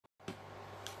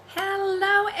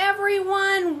Hello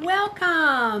everyone,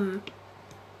 welcome.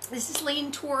 This is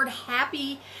Lean Toward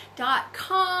Happy.com's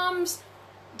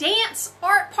Dance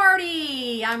Art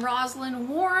Party. I'm Rosalind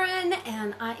Warren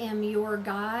and I am your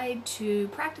guide to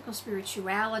practical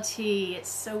spirituality. It's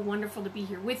so wonderful to be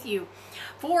here with you.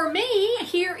 For me,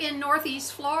 here in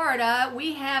Northeast Florida,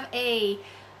 we have a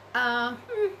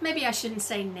maybe I shouldn't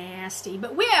say nasty,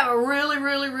 but we have a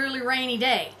really rainy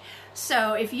day.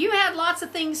 So if you had lots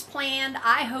of things planned,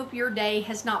 I hope your day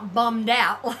has not bummed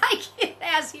out like it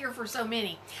has here for so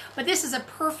many. But this is a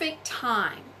perfect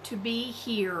time to be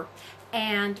here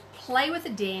and play with the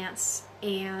dance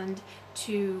and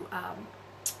to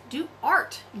do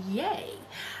art. Yay!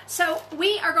 So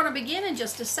we are going to begin in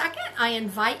just a second. I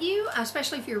invite you,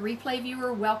 especially if you're a replay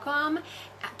viewer, welcome,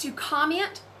 to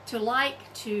comment, to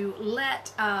like, to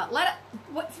let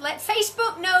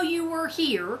Facebook know you were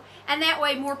here, and that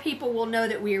way more people will know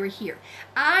that we are here.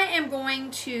 I am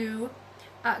going to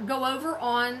go over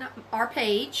on our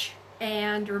page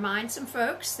and remind some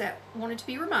folks that wanted to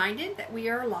be reminded that we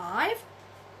are live,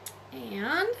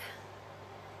 and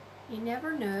you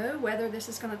never know whether this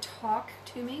is going to talk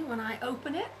to me when I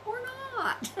open it or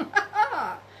not.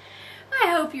 I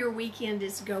hope your weekend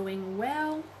is going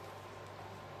well.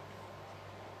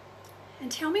 And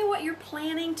tell me what you're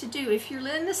planning to do. If you're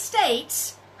in the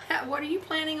States, what are you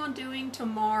planning on doing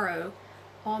tomorrow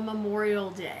on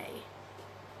Memorial Day?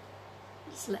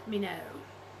 Just let me know.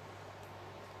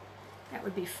 That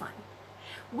would be fun.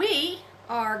 We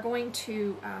are going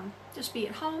to just be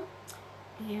at home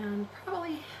and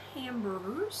probably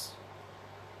hamburgers,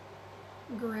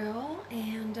 grill,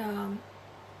 and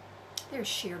there's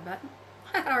share button.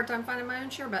 I had a hard time finding my own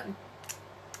share button.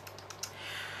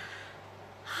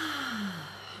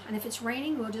 And if it's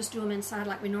raining, we'll just do them inside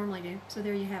like we normally do. So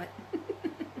there you have it.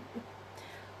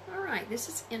 All right, this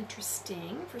is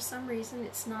interesting. For some reason,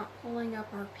 it's not pulling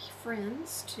up our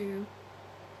friends to...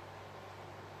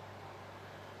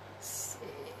 Let's see.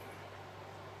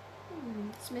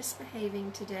 It's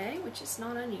misbehaving today, which is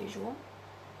not unusual.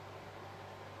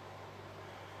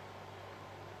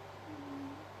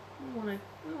 We want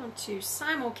to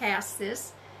simulcast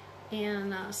this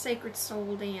in Sacred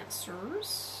Soul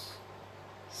Dancers.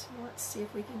 So let's see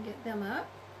if we can get them up.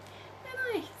 And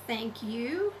I thank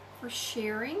you for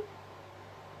sharing.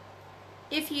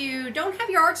 If you don't have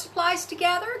your art supplies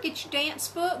together, get your dance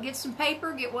book, get some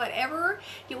paper, get whatever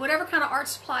kind of art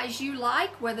supplies you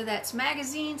like, whether that's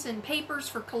magazines and papers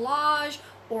for collage,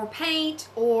 or paint,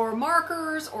 or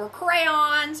markers, or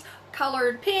crayons,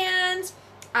 colored pens,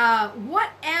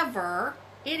 whatever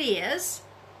it is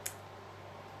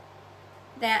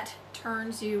that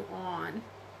turns you on.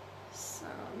 So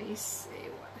let me see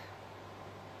what.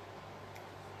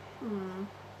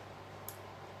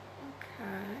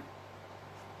 Okay.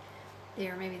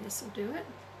 There, maybe this will do it.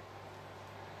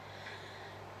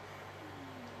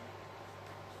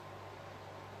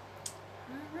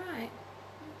 All right.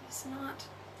 It's not.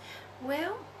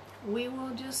 Well, we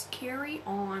will just carry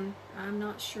on. I'm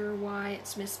not sure why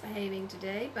it's misbehaving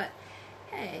today, but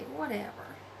hey,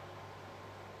 whatever.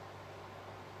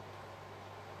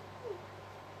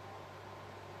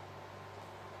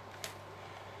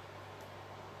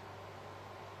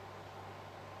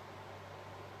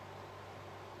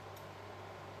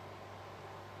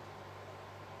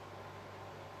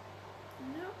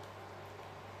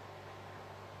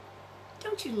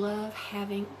 Don't you love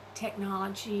having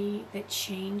technology that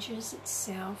changes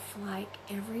itself like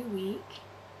every week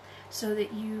so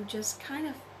that you just kind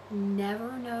of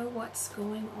never know what's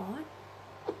going on?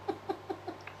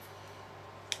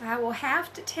 I will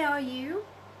have to tell you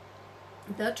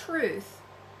the truth.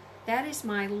 That is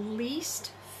my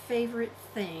least favorite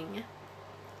thing.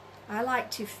 I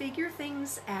like to figure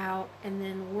things out and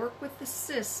then work with the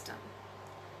system.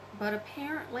 But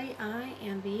apparently I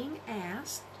am being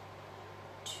asked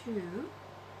to.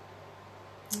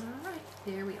 All right,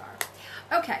 there we are.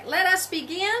 Okay, let us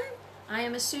begin. I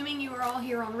am assuming you are all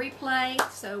here on replay,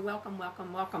 so welcome.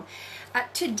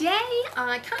 Today,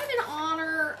 kind of in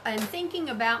honor and thinking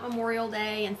about Memorial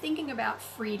Day and thinking about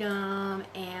freedom,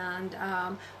 and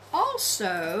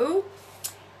also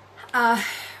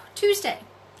Tuesday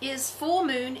is full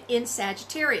moon in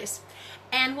Sagittarius.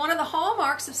 And one of the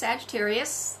hallmarks of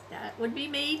Sagittarius, that would be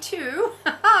me too,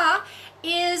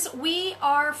 is we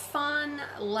are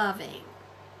fun-loving.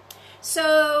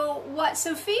 So what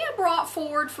Sophia brought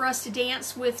forward for us to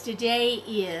dance with today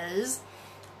is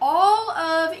all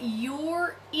of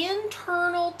your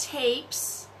internal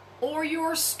tapes or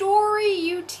your story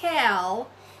you tell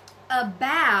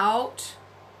about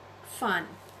fun,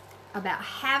 about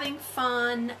having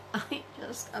fun,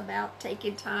 just about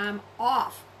taking time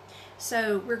off.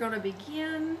 So we're going to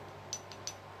begin.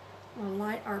 We'll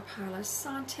light our Palo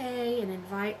Santo and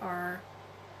invite our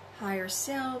higher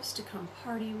selves to come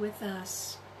party with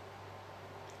us.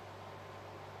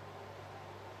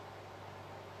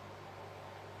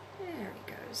 There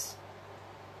he goes.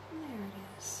 There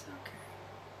it is. Okay.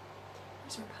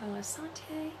 There's our Palo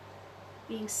Santo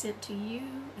being sent to you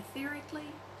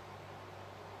etherically.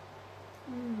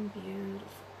 Beautiful.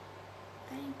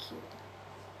 Thank you.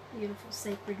 Beautiful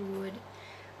sacred wood.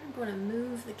 I'm going to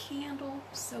move the candle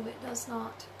so it does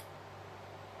not.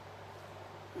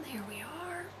 There we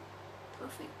are.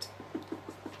 Perfect.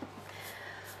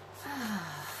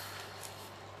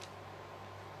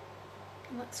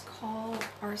 Let's call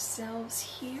ourselves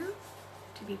here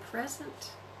to be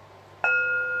present.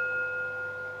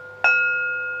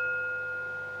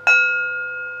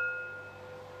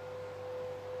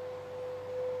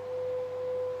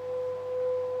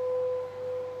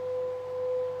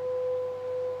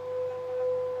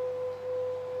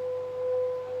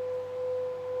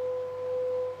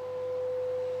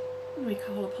 We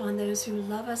call upon those who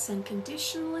love us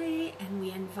unconditionally, and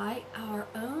we invite our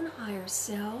own higher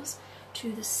selves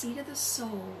to the seat of the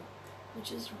soul,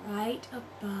 which is right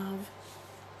above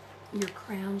your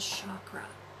crown chakra.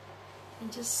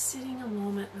 And just sitting a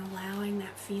moment and allowing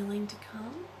that feeling to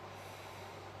come.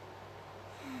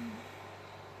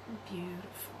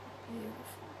 Beautiful,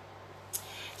 beautiful.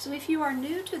 So if you are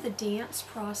new to the dance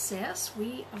process,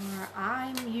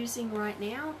 I'm using right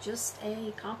now just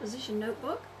a composition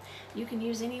notebook. You can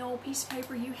use any old piece of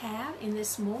paper you have in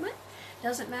this moment.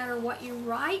 Doesn't matter what you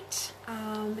write,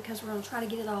 because we're going to try to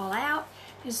get it all out.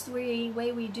 Because the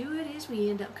way we do it is we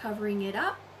end up covering it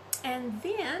up, and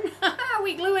then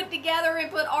we glue it together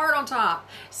and put art on top.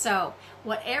 So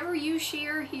whatever you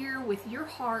share here with your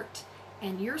heart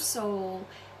and your soul,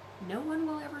 no one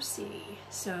will ever see.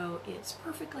 So it's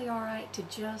perfectly all right to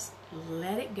just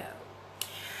let it go.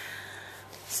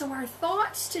 So our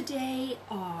thoughts today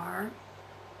are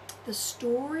the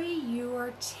story you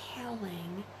are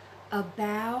telling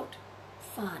about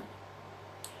fun,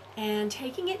 and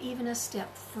taking it even a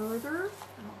step further.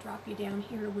 I'll drop you down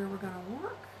here to where we're going to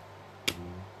work.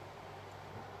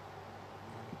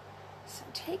 So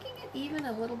taking it even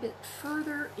a little bit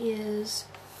further is,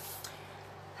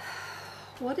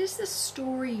 what is the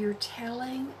story you're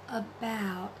telling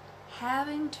about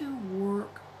having to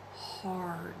work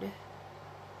hard?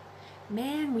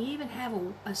 Man, we even have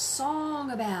a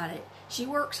song about it. She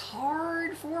works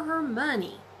hard for her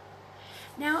money.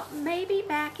 Now, maybe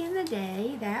back in the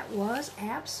day that was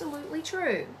absolutely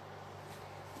true.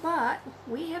 But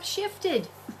we have shifted.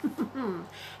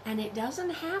 And it doesn't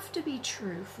have to be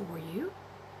true for you.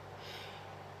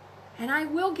 And I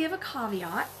will give a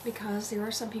caveat, because there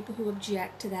are some people who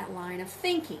object to that line of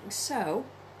thinking. So,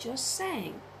 just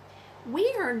saying,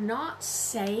 we are not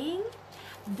saying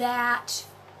that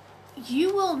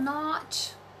you will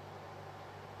not.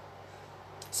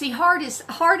 See, hard is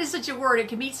such a word. It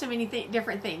can mean so many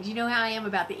different things. You know how I am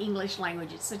about the English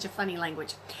language. It's such a funny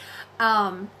language.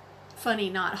 Funny,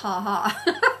 not ha-ha.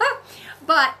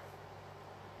 But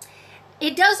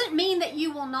it doesn't mean that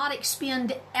you will not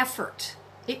expend effort.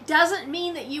 It doesn't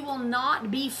mean that you will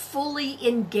not be fully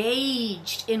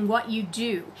engaged in what you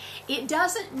do. It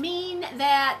doesn't mean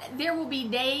that there will be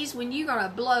days when you're going to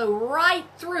blow right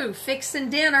through fixing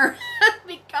dinner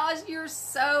because you're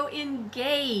so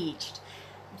engaged.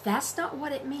 That's not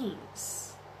what it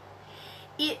means.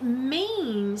 It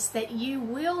means that you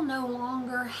will no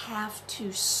longer have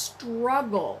to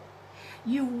struggle.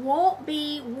 You won't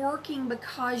be working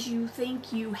because you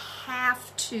think you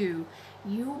have to.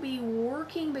 You'll be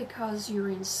working because you're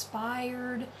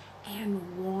inspired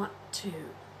and want to.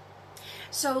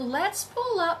 So let's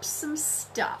pull up some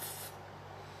stuff.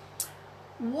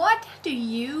 What do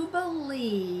you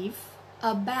believe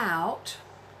about,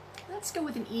 let's go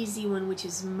with an easy one, which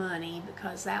is money,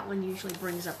 because that one usually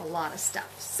brings up a lot of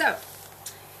stuff. So,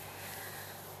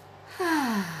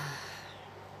 I've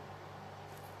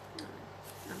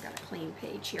got a clean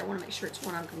page here. I want to make sure it's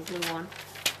one I can glue on.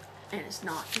 And it's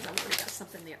not, because I've already got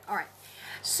something there. All right.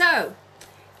 So,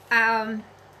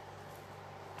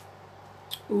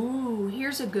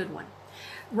 here's a good one.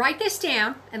 Write this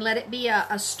down and let it be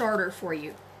a starter for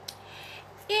you.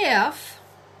 If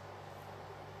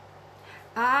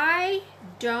I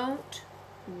don't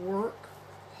work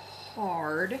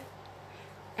hard,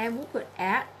 and we'll put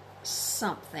at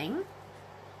something,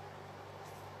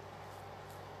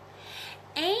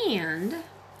 and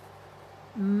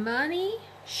money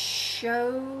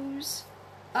shows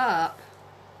up,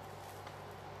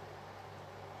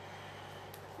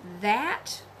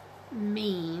 that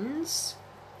means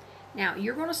Now,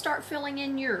 you're going to start filling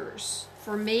in yours.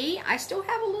 For me, I still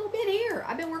have a little bit here.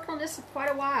 I've been working on this for quite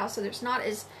a while, so it's not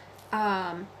as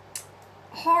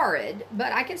horrid,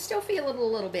 but I can still feel it a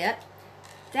little bit.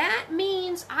 That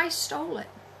means I stole it.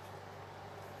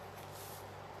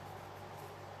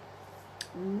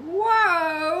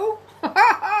 Whoa!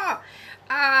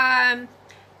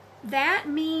 That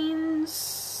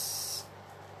means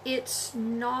it's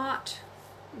not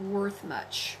worth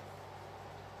much.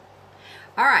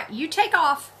 All right, you take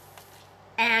off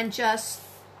and just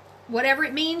whatever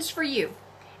it means for you.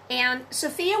 And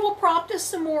Sophia will prompt us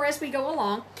some more as we go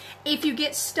along. If you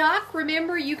get stuck,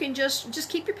 remember you can just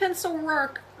keep your pencil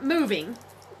work moving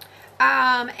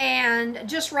and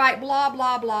just write blah,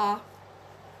 blah, blah.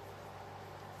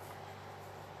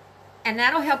 And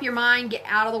that'll help your mind get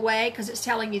out of the way because it's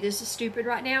telling you this is stupid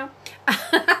right now.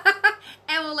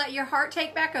 And we'll let your heart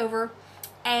take back over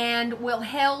and will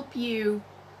help you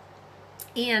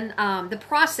in the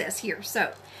process here.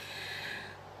 So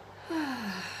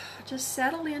just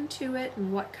settle into it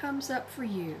and what comes up for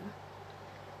you.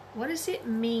 What does it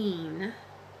mean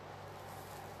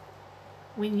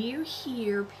when you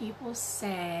hear people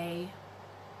say,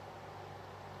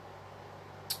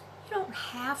 you don't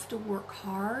have to work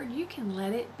hard, you can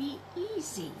let it be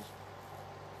easy?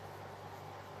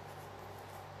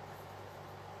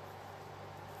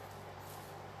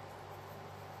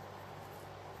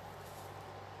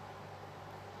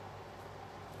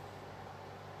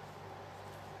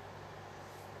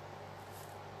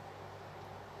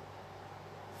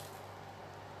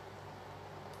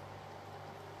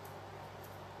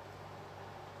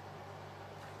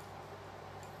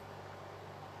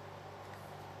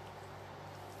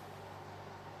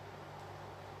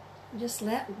 Just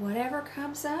let whatever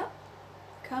comes up,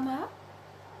 come up.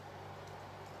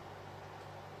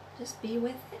 Just be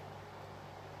with it.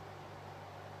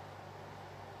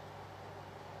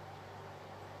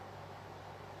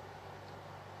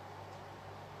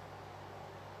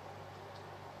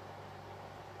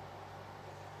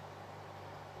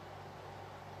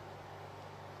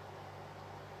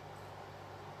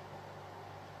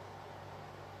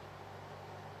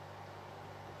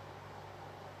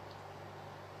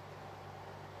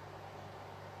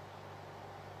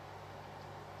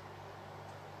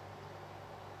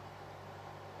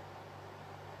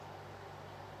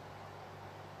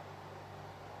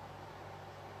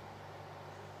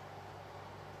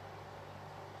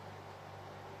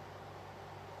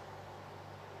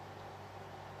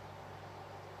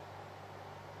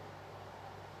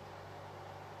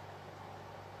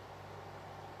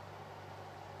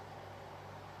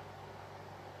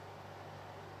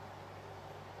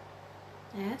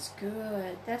 That's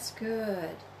good. That's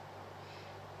good.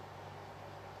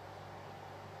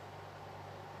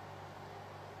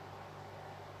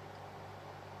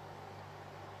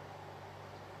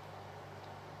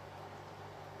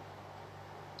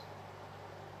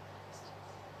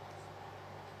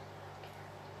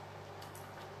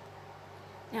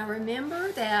 Now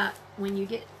remember that when you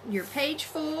get your page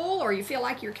full or you feel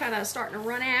like you're kind of starting to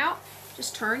run out,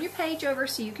 just turn your page over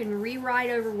so you can rewrite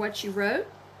over what you wrote.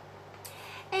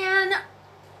 And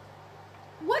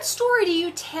what story do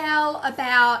you tell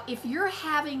about if you're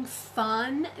having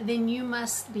fun, then you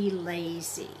must be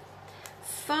lazy?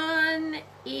 Fun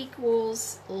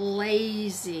equals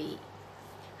lazy.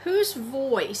 Whose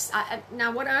voice?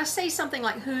 Now, when I say something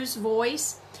like whose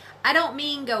voice, I don't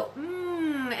mean go,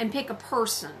 and pick a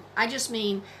person. I just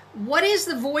mean, what is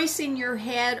the voice in your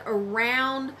head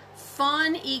around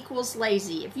fun equals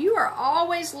lazy? If you are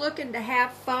always looking to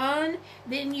have fun,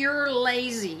 then you're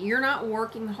lazy. You're not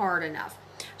working hard enough.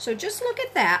 So just look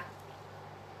at that.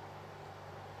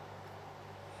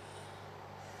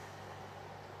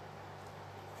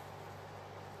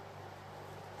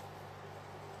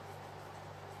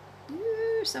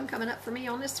 Ooh, some coming up for me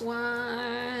on this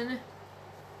one.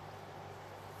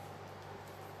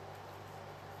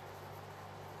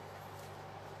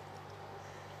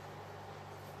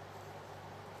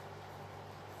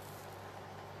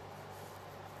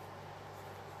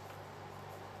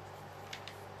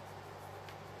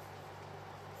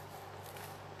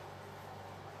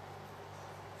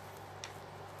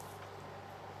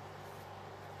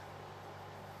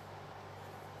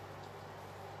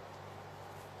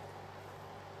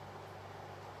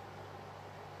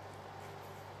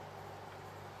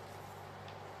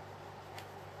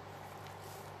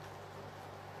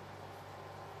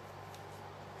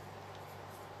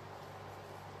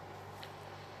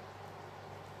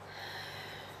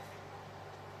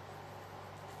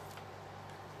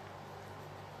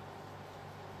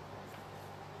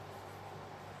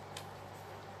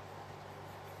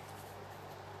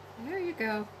 you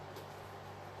go.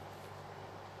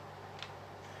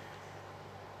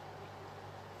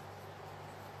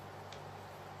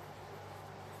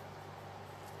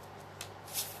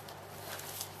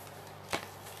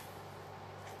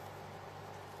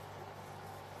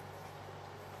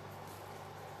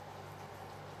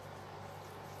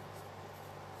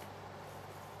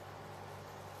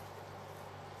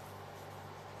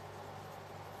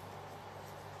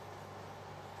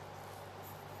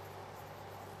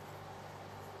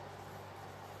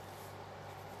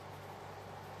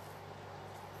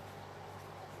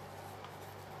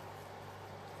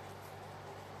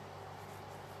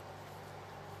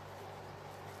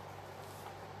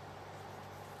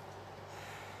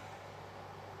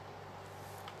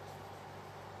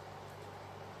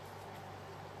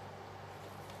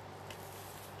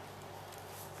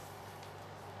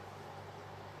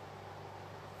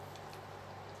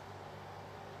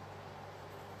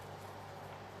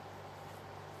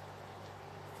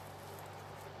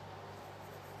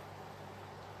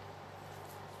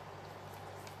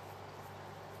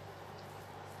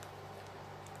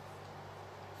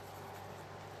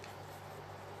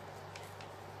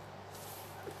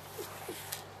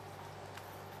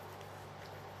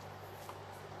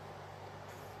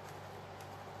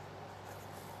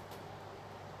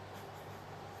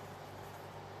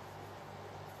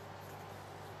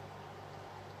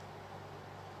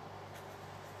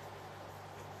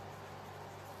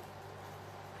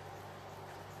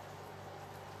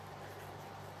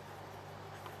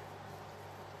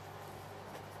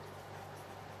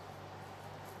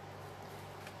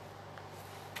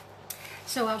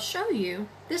 So I'll show you.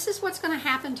 This is what's going to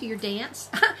happen to your dance.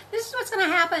 This is what's going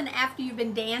to happen after you've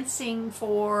been dancing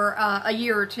for a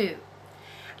year or two.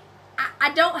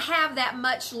 I don't have that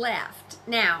much left.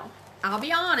 Now, I'll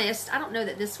be honest, I don't know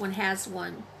that this one has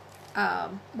one.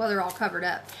 Well, they're all covered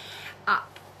up.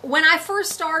 When I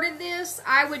first started this,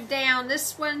 I would down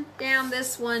this one,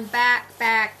 back,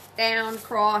 down,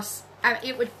 cross.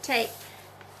 It would take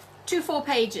 2 full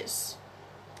pages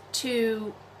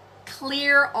to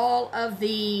clear all of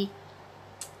the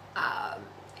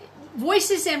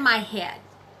voices in my head.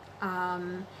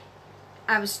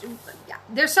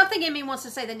 There's something in me wants to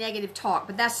say the negative talk,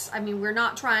 but that's, I mean, we're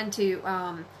not trying to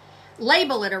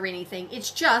label it or anything.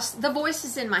 It's just the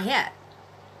voices in my head.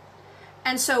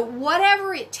 And so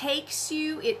whatever it takes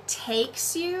you, it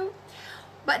takes you.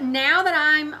 But now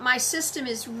that my system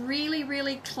is really,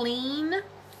 really clean.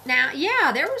 Now,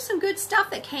 yeah, there was some good stuff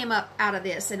that came up out of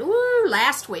this. And, ooh,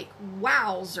 last week,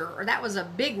 wowzer, that was a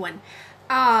big one.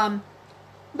 But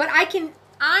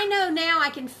I know now I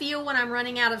can feel when I'm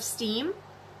running out of steam.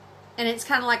 And it's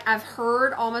kind of like I've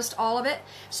heard almost all of it.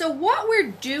 So what we're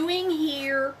doing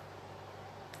here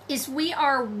is we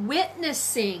are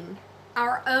witnessing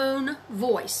our own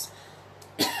voice.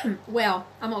 Well,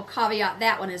 I'm going to caveat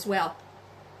that one as well.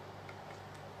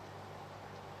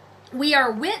 We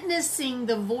are witnessing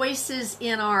the voices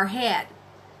in our head.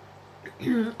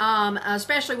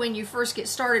 Especially when you first get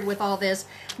started with all this,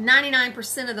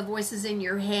 99% of the voices in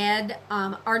your head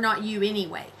are not you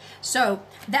anyway. So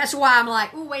that's why I'm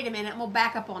like, oh, wait a minute, we'll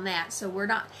back up on that. So we're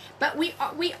not, but we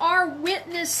are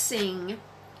witnessing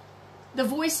the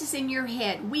voices in your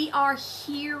head. We are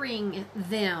hearing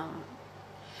them.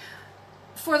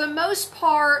 For the most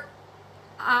part,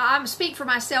 I speak for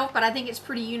myself, but I think it's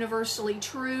pretty universally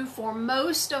true. For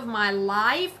most of my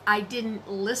life, I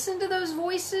didn't listen to those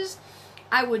voices.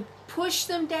 I would push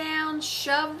them down,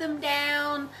 shove them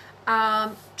down,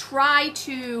 try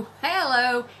to,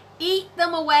 eat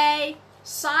them away,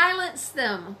 silence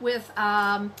them with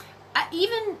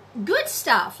even good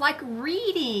stuff like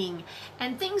reading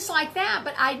and things like that.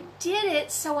 But I did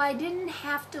it so I didn't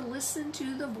have to listen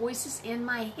to the voices in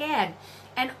my head.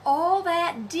 And all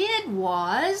that did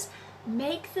was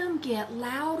make them get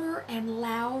louder and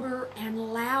louder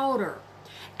and louder.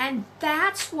 And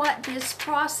that's what this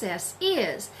process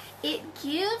is. It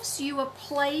gives you a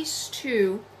place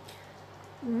to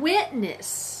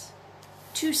witness,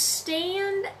 to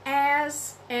stand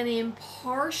as an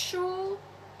impartial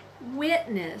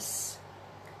witness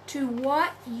to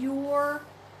what your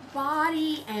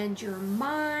body and your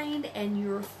mind and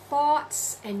your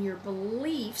thoughts and your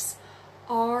beliefs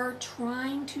are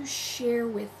trying to share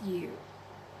with you.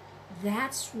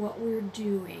 That's what we're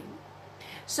doing.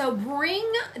 So bring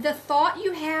the thought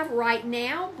you have right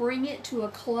now, bring it to a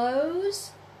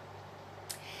close.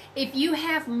 If you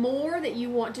have more that you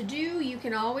want to do, you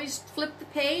can always flip the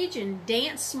page and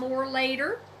dance more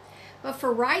later. But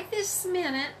for right this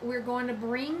minute, we're going to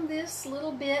bring this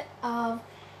little bit of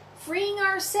freeing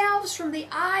ourselves from the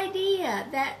idea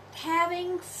that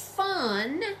having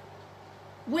fun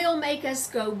will make us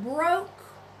go broke,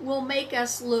 will make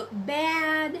us look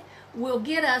bad, will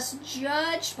get us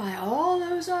judged by all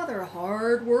those other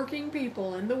hard-working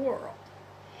people in the world.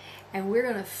 And we're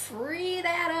going to free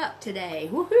that up today.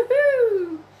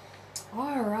 Woo-hoo-hoo!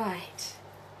 All right.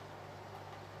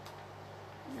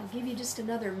 I'll give you just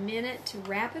another minute to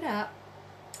wrap it up,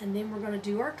 and then we're going to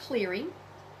do our clearing,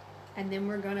 and then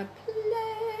we're going to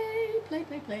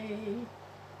play.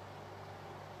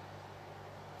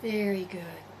 Very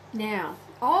good. Now,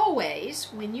 always,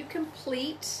 when you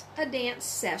complete a dance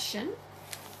session,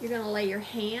 you're going to lay your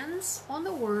hands on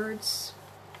the words,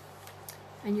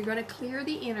 and you're going to clear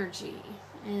the energy.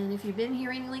 And if you've been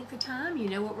here any length of time, you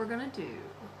know what we're going to do.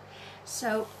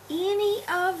 So any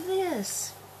of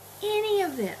this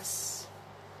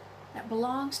that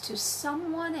belongs to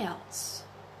someone else,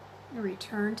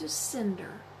 return to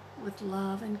sender with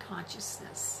love and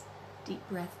consciousness. Deep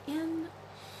breath in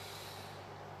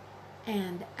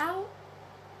and out.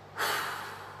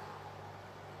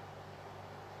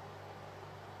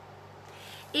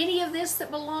 Any of this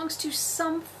that belongs to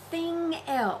something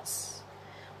else,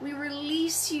 we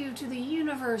release you to the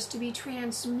universe to be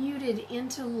transmuted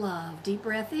into love. Deep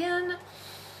breath in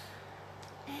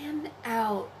and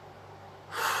out.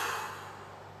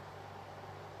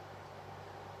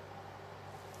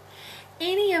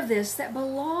 Any of this that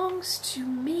belongs to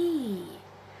me,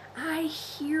 I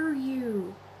hear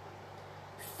you.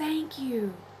 Thank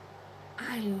you.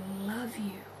 I love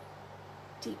you.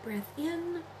 Deep breath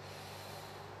in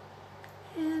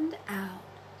and out.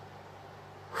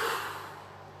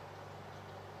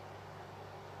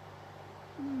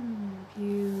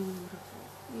 Beautiful,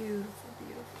 beautiful,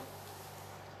 beautiful.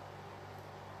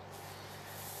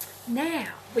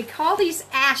 Now, we call these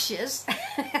ashes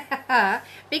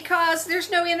because there's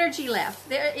no energy left.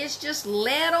 There is just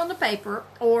lead on the paper,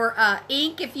 or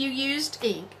ink if you used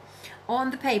ink on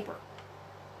the paper.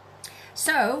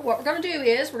 So what we're going to do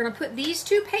is we're going to put these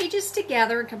two pages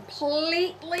together and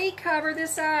completely cover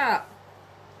this up.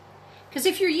 Because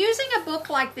if you're using a book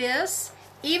like this,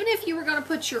 even if you were going to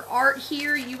put your art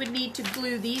here, you would need to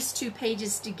glue these two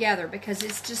pages together because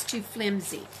it's just too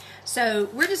flimsy. So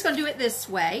we're just going to do it this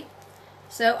way.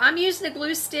 So I'm using a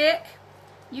glue stick.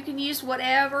 You can use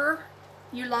whatever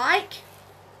you like.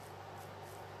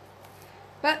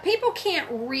 But people can't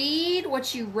read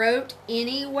what you wrote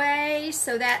anyway,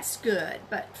 so that's good.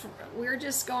 But we're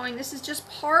just going, this is just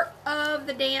part of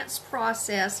the dance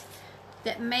process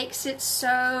that makes it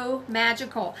so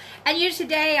magical. And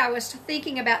today I was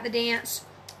thinking about the dance.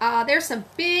 There's some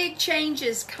big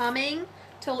changes coming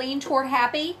to Lean Toward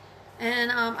Happy,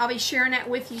 and I'll be sharing that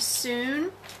with you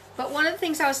soon. But one of the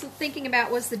things I was thinking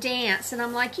about was the dance, and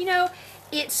I'm like, you know,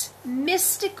 it's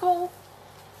mystical,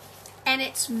 and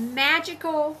it's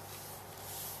magical,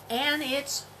 and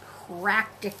it's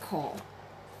practical.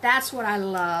 That's what I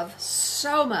love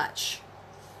so much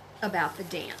about the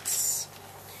dance.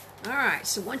 All right,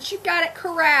 so once you've got it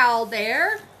corralled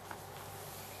there,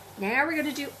 now we're going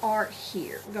to do art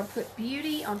here. We're going to put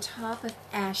beauty on top of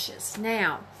ashes.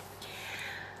 Now,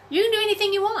 you can do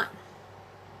anything you want.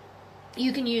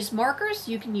 You can use markers,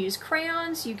 you can use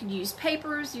crayons, you can use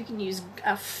papers, you can use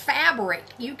fabric,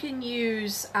 you can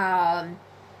use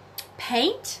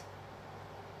paint,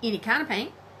 any kind of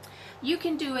paint. You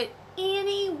can do it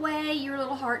any way your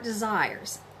little heart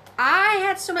desires. I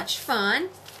had so much fun,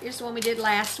 here's the one we did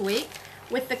last week,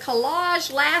 with the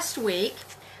collage last week,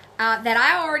 that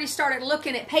I already started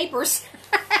looking at papers,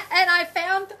 and I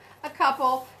found a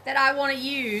couple that I want to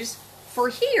use for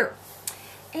here.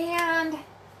 And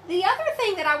the other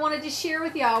thing that I wanted to share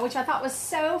with y'all, which I thought was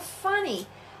so funny,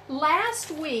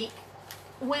 last week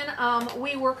when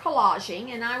we were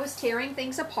collaging and I was tearing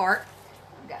things apart,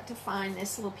 I've got to find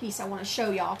this little piece I want to show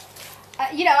y'all.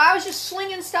 You know, I was just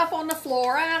slinging stuff on the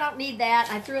floor. I don't need that.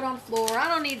 I threw it on the floor. I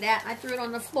don't need that. I threw it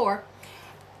on the floor.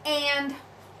 And,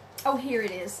 oh, here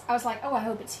it is. I was like, oh, I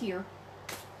hope it's here.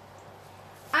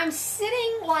 I'm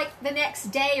sitting like the next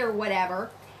day or whatever,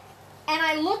 and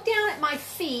I look down at my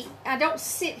feet. I don't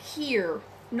sit here.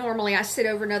 Normally I sit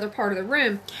over another part of the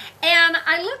room. And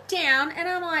I look down and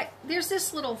I'm like, there's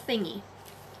this little thingy.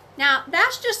 Now,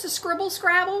 that's just a scribble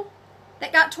scrabble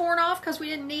that got torn off because we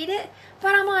didn't need it.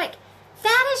 But I'm like,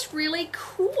 that is really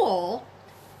cool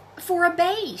for a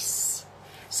base.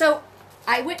 So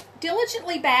I went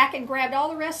diligently back and grabbed all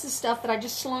the rest of the stuff that I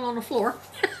just slung on the floor.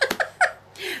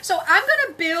 So I'm going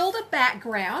to build a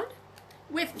background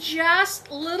with just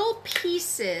little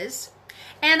pieces,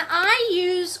 and I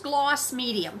use gloss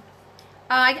medium.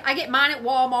 I get mine at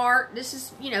Walmart. This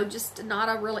is, you know, just not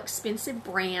a real expensive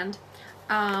brand,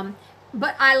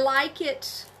 but I like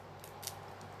it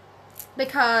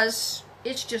because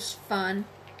it's just fun.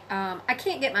 I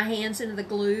can't get my hands into the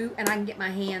glue, and I can get my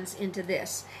hands into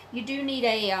this. You do need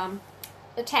a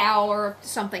towel or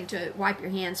something to wipe your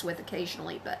hands with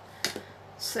occasionally, but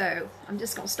so I'm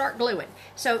just going to start gluing.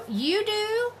 So you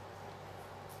do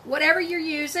whatever you're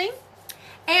using,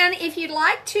 and if you'd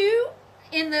like to,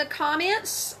 in the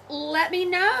comments, let me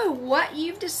know what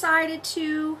you've decided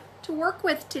to work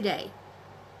with today.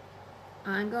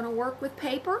 I'm going to work with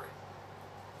paper.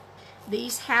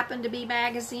 These happen to be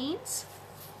magazines.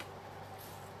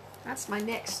 That's my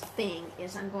next thing,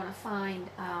 is I'm going to find,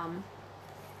 I'm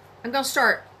going to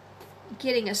start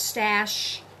getting a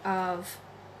stash of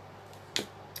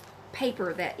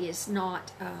paper that is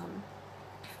not,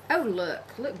 oh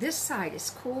look, this side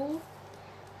is cool.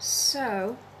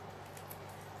 So,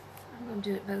 I'm going to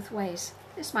do it both ways.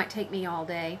 This might take me all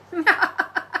day.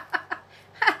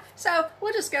 So,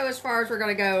 we'll just go as far as we're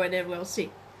going to go, and then we'll see.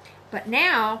 But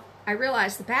now, I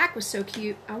realized the back was so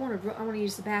cute, I want to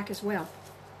use the back as well.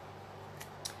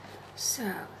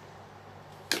 So,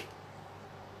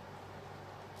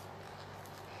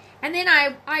 and then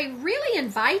I really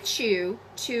invite you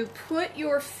to put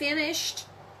your finished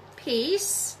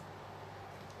piece,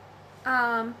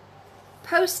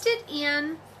 post it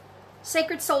in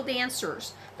Sacred Soul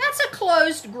Dancers. That's a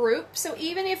closed group, so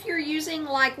even if you're using,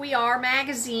 like we are,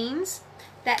 magazines,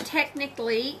 that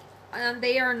technically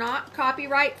they are not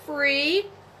copyright free.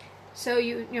 So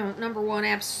you know, number one,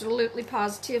 absolutely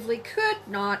positively could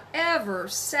not ever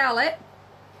sell it,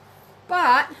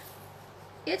 but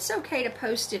it's okay to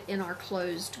post it in our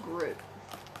closed group.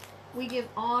 We give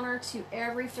honor to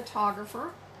every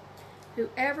photographer who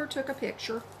ever took a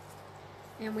picture,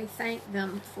 and we thank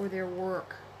them for their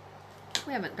work.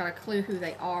 We haven't got a clue who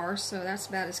they are, so that's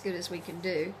about as good as we can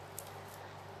do.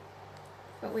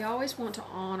 But we always want to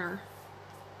honor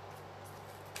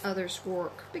others'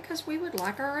 work because we would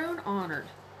like our own honored,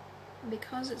 and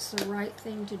because it's the right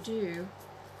thing to do.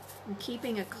 And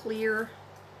keeping a clear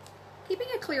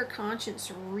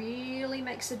conscience really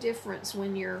makes a difference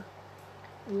when you're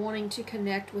wanting to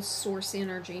connect with source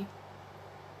energy.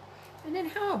 And then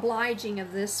how obliging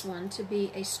of this one to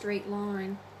be a straight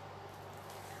line.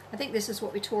 I think this is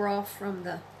what we tore off from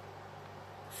the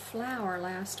flower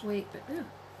last week, but ooh,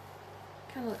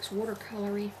 kind of looks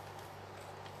watercolory.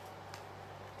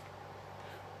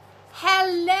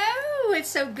 Hello! It's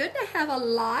so good to have a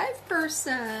live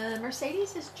person.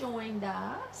 Mercedes has joined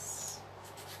us.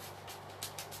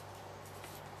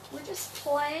 We're just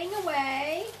playing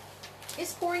away.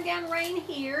 It's pouring down rain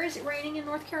here. Is it raining in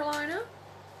North Carolina?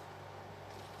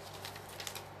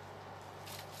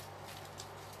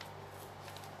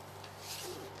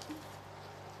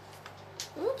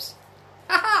 Oops.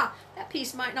 Haha! That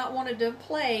piece might not want to have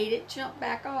played. It jumped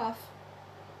back off.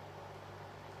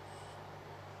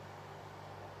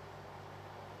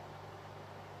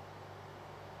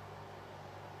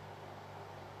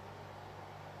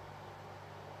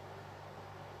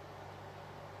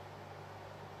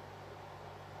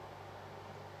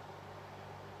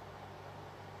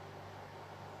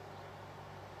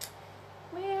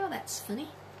 Well, that's funny.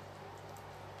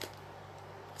 I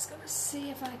was going to see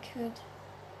if I could...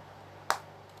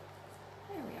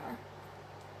 There we are.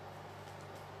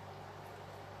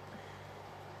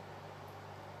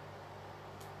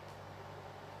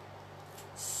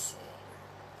 Let's see.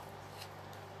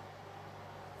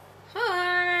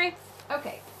 Hi!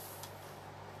 Okay.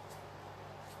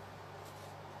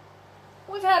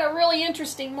 We've had a really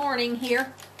interesting morning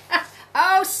here.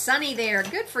 Oh, sunny there.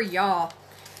 Good for y'all.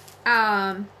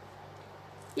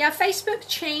 Yeah, Facebook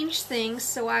changed things,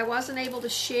 so I wasn't able to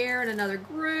share in another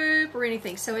group or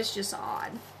anything, so it's just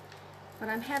odd. But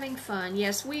I'm having fun.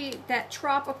 Yes, that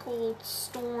tropical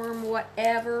storm,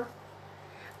 whatever.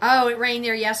 Oh, it rained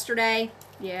there yesterday.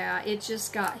 Yeah, it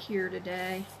just got here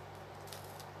today.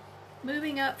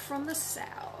 Moving up from the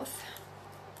south.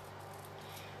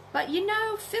 But you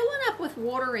know, filling up with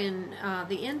water in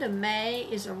the end of May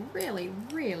is a really,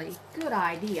 really good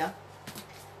idea.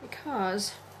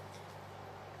 Because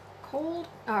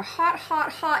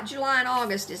hot July and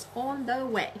August is on the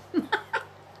way.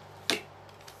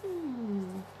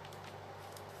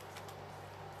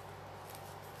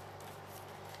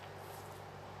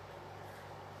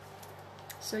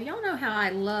 So y'all know how I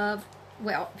love,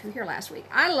 well, if you were here last week,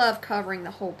 I love covering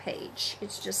the whole page.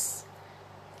 It's just,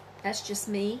 that's just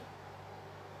me.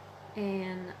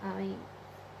 And I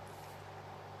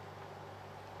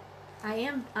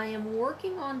am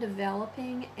working on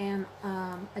developing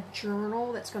a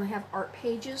journal that's going to have art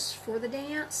pages for the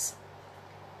dance,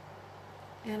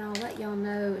 and I'll let y'all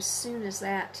know as soon as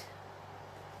that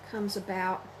comes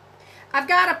about. I've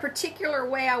got a particular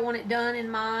way I want it done in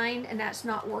mind, and that's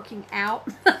not working out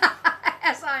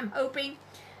as I'm hoping.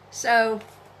 So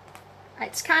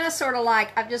it's kind of sort of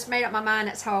like I've just made up my mind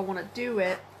that's how I want to do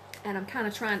it, and I'm kind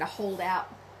of trying to hold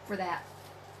out for that.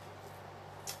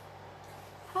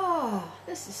 Oh,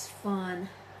 this is fun.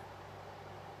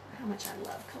 How much I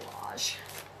love collage.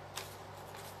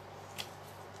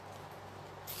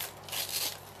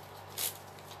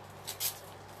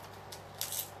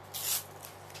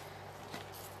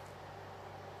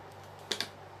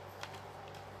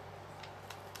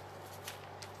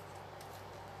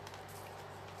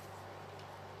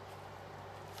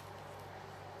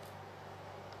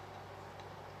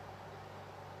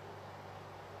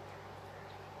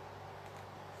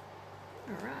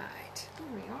 All right, here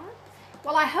we are.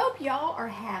 Well, I hope y'all are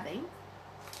having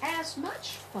as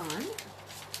much fun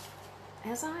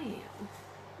as I am,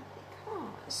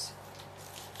 because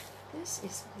this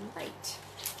is great.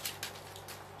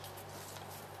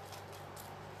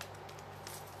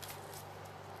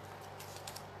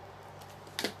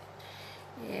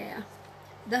 Yeah,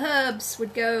 the hubs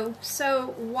would go,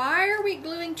 so why are we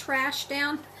gluing trash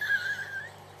down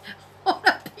on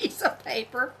a piece of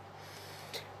paper?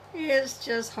 It's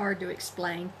just hard to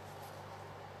explain.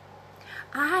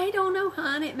 I don't know,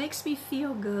 hon. It makes me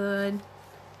feel good.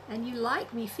 And you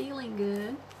like me feeling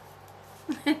good.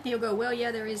 You'll go, well,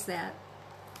 yeah, there is that.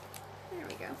 There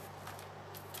we go.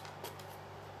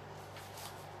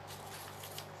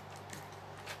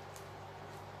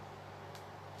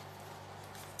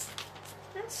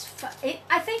 That's fun.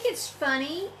 I think it's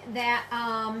funny that,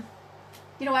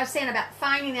 you know, I was saying about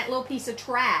finding that little piece of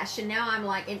trash, and now I'm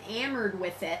like enamored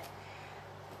with it.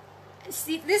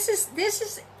 See, this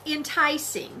is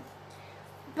enticing,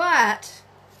 but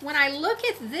when I look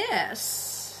at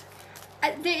this,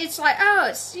 it's like, oh,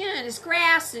 it's, you know, it's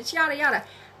grass and it's yada yada.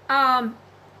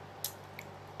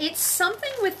 It's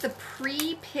something with the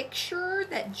pre-picture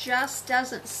that just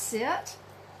doesn't sit.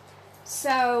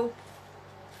 So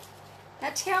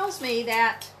that tells me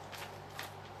that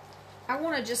I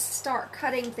want to just start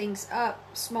cutting things up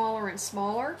smaller and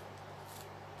smaller,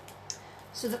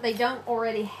 so that they don't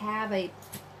already have a...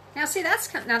 Now see,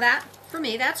 now that, for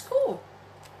me, that's cool.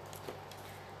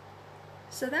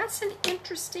 So that's an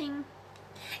interesting...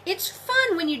 It's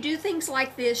fun when you do things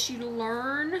like this. You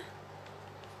learn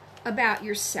about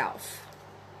yourself.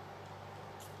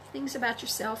 Things about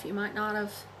yourself you might not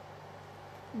have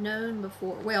known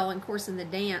before. Well, of course, in the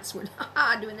dance, we're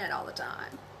doing that all the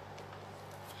time.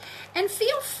 And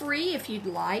feel free if you'd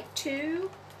like to.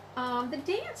 The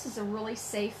dance is a really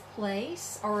safe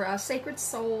place, or Sacred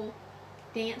Soul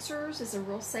Dancers is a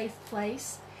real safe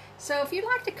place. So if you'd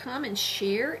like to come and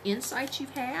share insights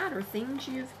you've had or things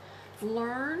you've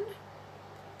learned,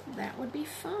 that would be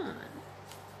fun.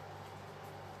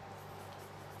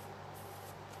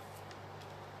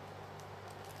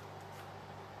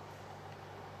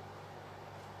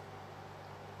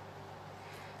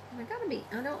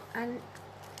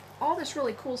 All this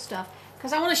really cool stuff,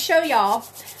 because I want to show y'all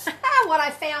what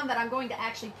I found that I'm going to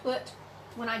actually put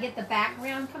when I get the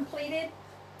background completed.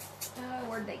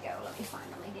 Where'd they go? Let me find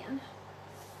them again.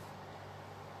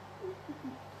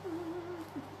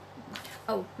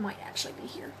 Oh, might actually be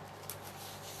here.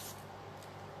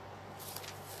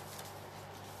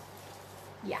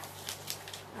 Yeah.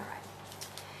 All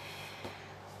right.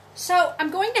 So I'm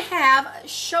going to have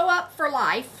Show Up for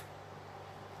Life,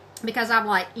 because I'm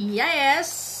like,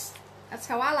 yes, that's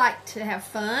how I like to have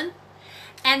fun.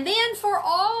 And then for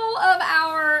all of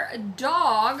our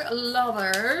dog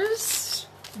lovers,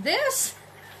 this,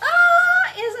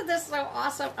 isn't this so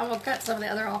awesome? I'm going to cut some of the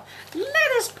other off. Look at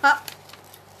this pup.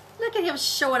 Look at him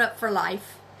showing up for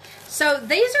life. So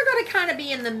these are going to kind of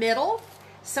be in the middle.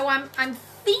 So I'm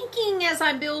thinking as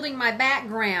I'm building my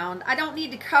background, I don't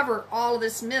need to cover all of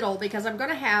this middle because I'm going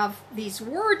to have these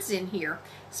words in here.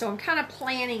 So I'm kind of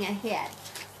planning ahead.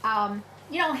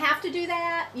 You don't have to do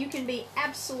that. You can be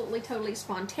absolutely, totally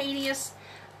spontaneous.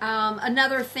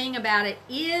 Another thing about it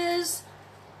is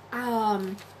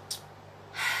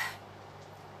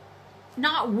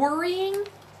not worrying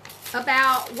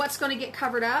about what's going to get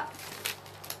covered up.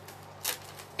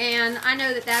 And I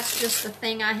know that that's just the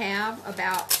thing I have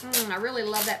about, I really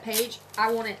love that page.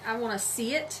 I want to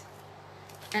see it.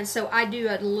 And so I do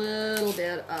a little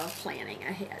bit of planning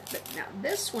ahead. But now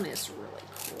this one is really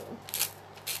cool.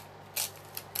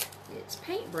 It's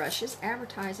paintbrushes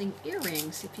advertising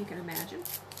earrings, if you can imagine.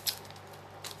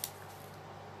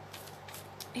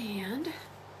 And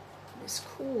this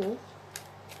cool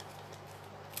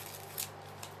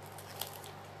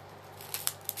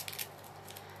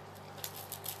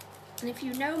And if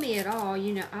you know me at all,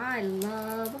 you know I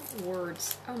love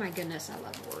words. Oh my goodness, I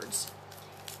love words.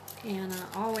 And I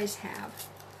always have.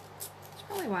 It's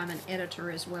probably why I'm an editor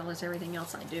as well as everything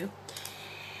else I do.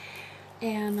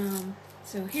 And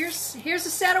so here's a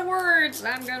set of words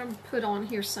I'm going to put on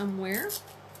here somewhere. Let's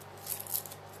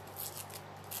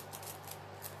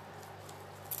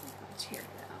tear it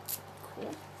out.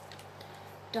 Cool.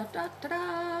 Da da da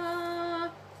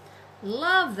da.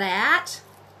 Love that.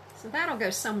 So that'll go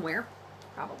somewhere.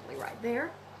 Probably right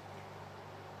there.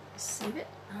 Save it.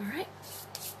 All right.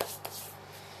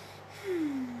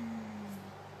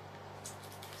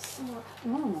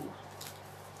 Ooh.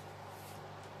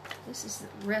 This is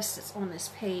the rest that's on this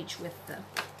page with the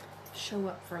Show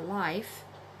Up for Life.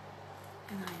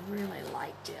 And I really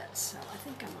liked it. So I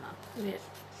think I'm going to put it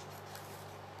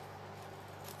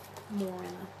more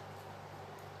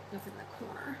up in the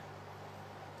corner.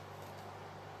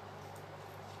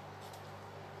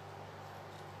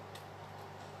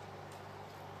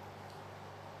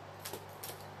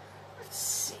 Let's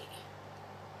see.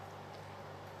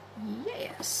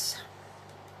 Yes.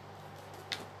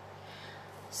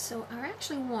 So I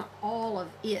actually want all of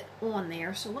it on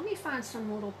there. So let me find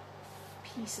some little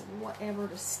piece of whatever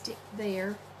to stick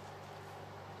there.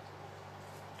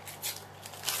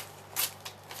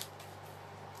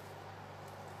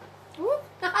 Whoop.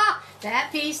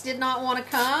 That piece did not want to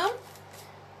come.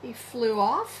 He flew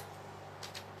off.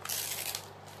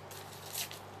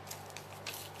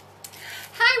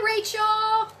 Hi,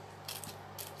 Rachel.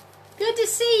 Good to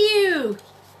see you.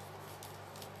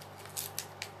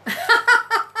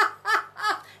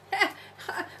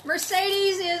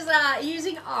 Mercedes is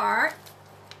using art.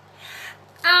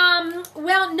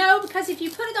 Well, no, because if you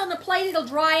put it on the plate, it'll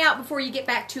dry out before you get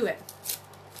back to it.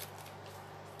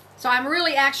 So I'm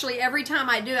really actually, every time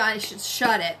I do, I should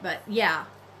shut it, but yeah.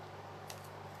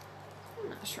 I'm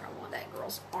not sure I want that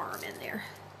girl's arm in there.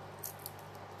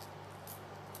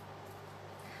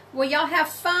 Well, y'all have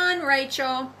fun,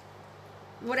 Rachel.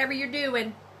 Whatever you're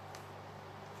doing.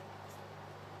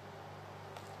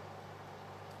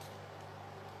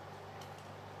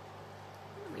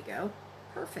 There we go.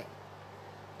 Perfect.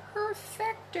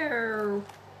 Perfecto.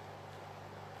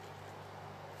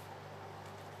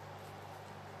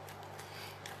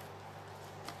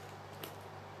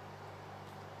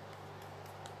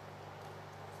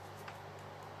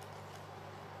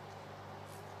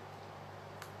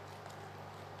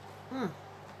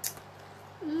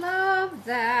 Love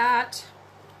that.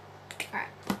 All right.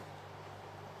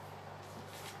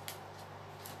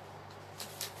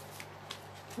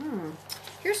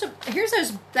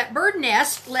 Here's that bird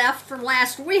nest left from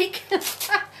last week. Let's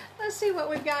see what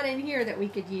we've got in here that we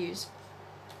could use.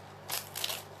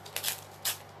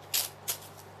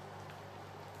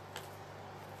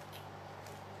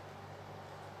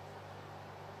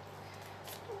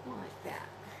 Like that.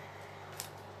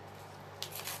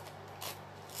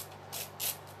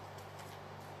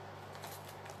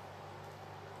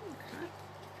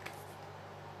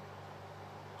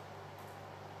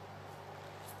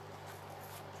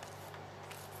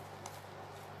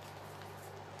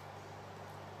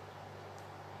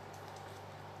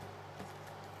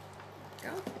 Go.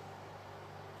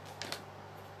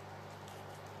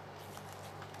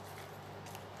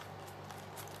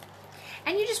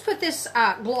 And you just put this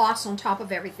gloss on top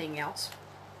of everything else.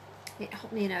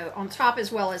 You know, on top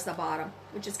as well as the bottom,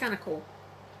 which is kind of cool.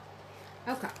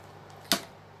 Okay.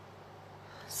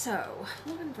 So,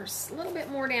 looking for a little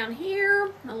bit more down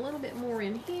here, a little bit more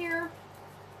in here.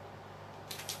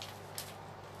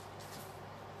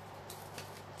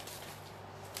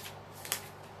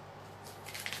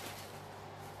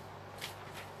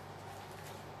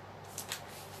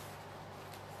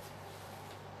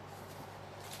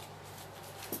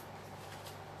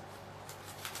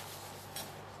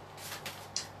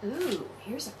 Ooh,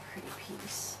 here's a pretty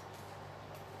piece.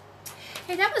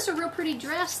 Hey, that was a real pretty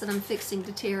dress that I'm fixing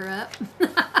to tear up.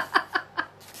 I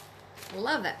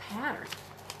love that pattern.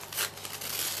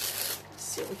 Let's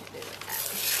see what we can do with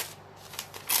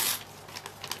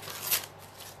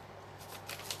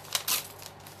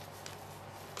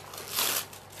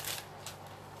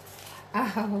that.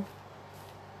 Oh.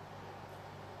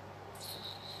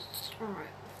 All right.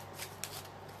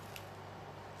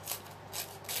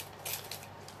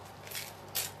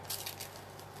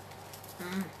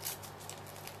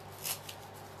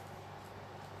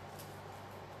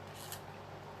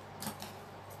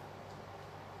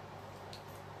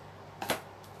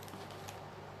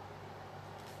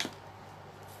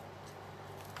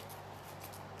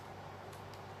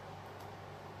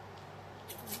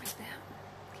 Like that.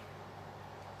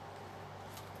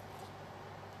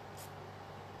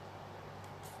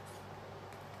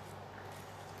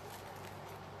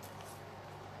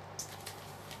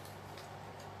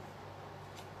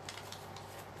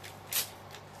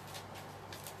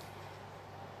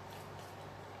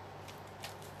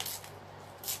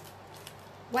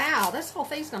 Wow, this whole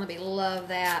thing's going to be love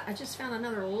that. I just found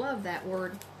another love that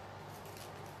word.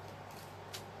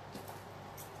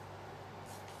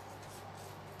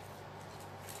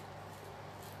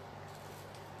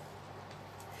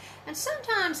 And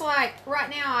sometimes, like right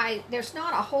now, there's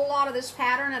not a whole lot of this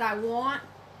pattern that I want.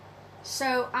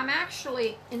 So I'm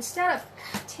actually, instead of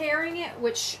tearing it,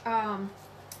 which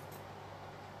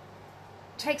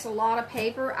takes a lot of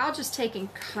paper, I'll just take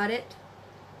and cut it.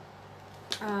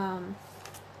 Kind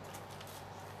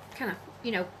of,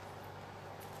 you know,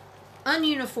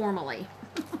 ununiformly.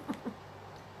 I don't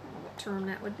know what term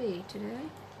that would be today.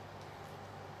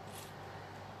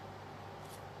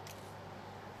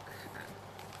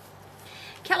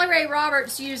 Kelly Ray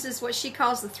Roberts uses what she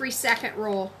calls the 3-second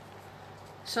rule.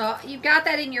 So you've got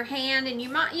that in your hand, and you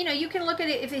might, you know, you can look at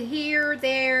it if it's here,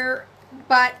 there,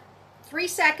 but 3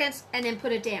 seconds and then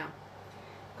put it down.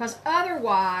 Because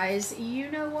otherwise, you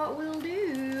know what we'll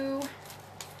do.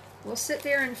 We'll sit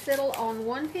there and fiddle on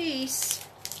one piece,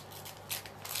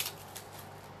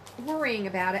 worrying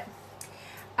about it.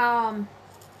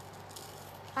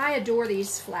 I adore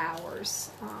these flowers.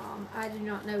 I do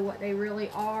not know what they really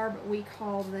are, but we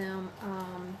call them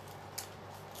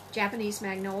Japanese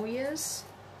magnolias.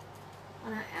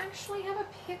 And I actually have a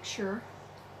picture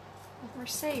of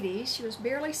Mercedes. She was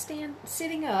barely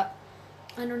sitting up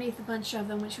underneath a bunch of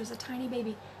them when she was a tiny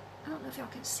baby. I don't know if y'all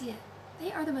can see it.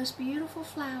 They are the most beautiful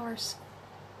flowers.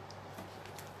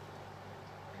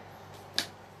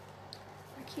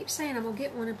 I keep saying I'm going to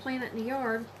get one and plant it in the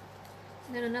yard.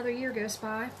 And then another year goes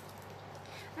by.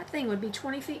 That thing would be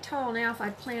 20 feet tall now if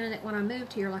I'd planted it when I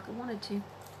moved here like I wanted to.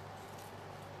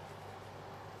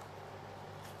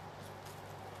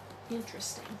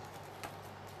 Interesting.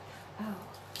 Oh.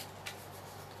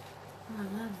 I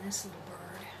love this little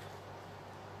bird.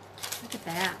 Look at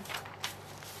that.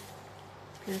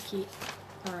 Parakeet.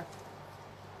 Or a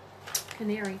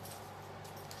canary.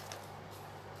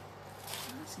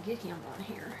 Let's get him on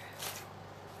here.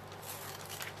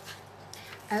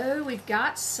 Oh, we've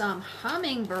got some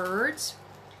hummingbirds.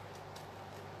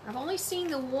 I've only seen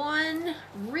the one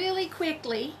really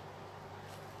quickly,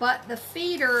 but the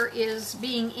feeder is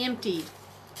being emptied.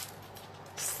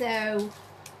 So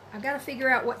I've got to figure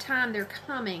out what time they're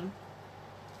coming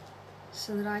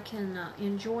so that I can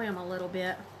enjoy them a little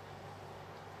bit.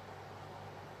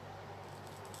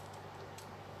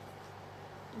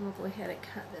 And we'll go ahead and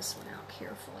cut this one out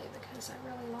carefully because I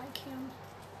really like him.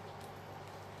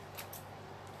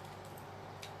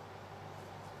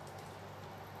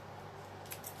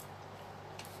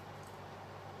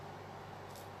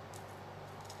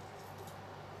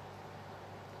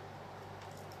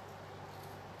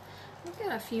 We've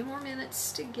got a few more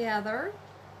minutes together.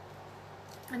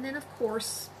 And then, of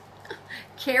course,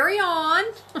 carry on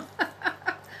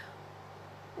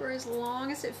for as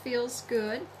long as it feels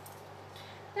good.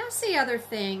 That's the other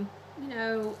thing. You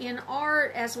know, in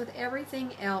art, as with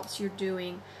everything else you're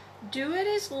doing, do it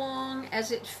as long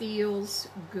as it feels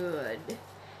good.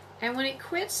 And when it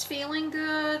quits feeling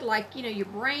good, like, you know, your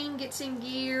brain gets in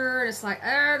gear, and it's like,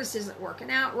 oh, this isn't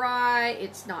working out right,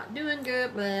 it's not doing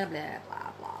good, blah, blah,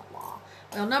 blah, blah, blah.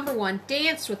 Well, number one,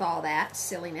 dance with all that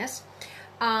silliness.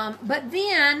 But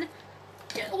then,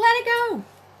 let it go.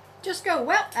 Just go,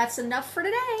 well, that's enough for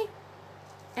today.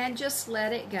 And just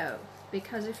let it go.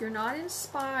 Because if you're not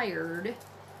inspired,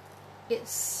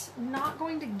 it's not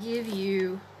going to give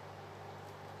you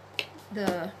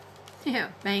the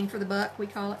bang for the buck, we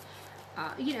call it.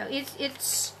 You know,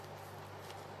 it's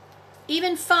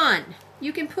even fun.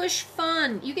 You can push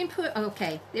fun. You can put,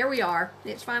 okay, there we are.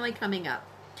 It's finally coming up.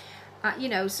 You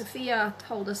know, Sophia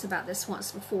told us about this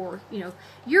once before. You know,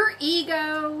 your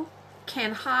ego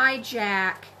can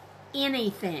hijack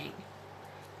anything.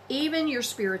 Even your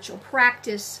spiritual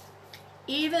practice.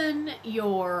 Even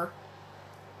your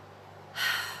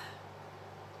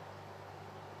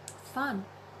fun.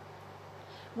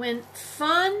 When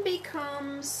fun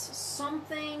becomes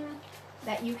something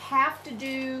that you have to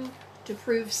do to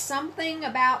prove something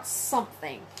about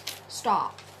something,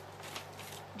 stop.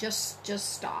 Just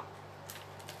stop.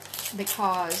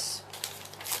 Because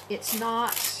it's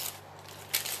now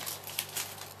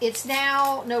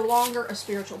no longer a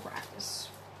spiritual practice.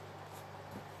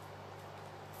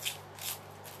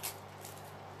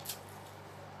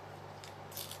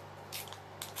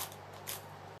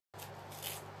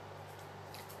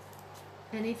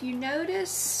 And if you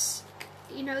notice,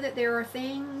 you know, that there are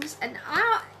things, and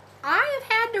I have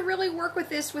had to really work with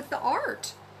this with the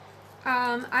art.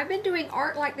 I've been doing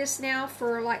art like this now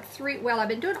for like I've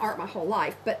been doing art my whole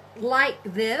life, but like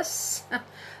this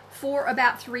for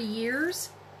about 3 years.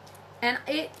 And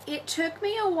it took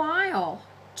me a while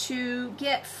to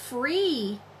get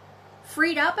freed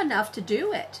up enough to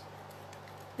do it.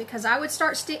 Because I would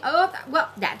start oh, well,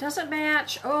 that doesn't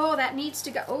match. Oh, that needs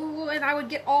to go. Oh, and I would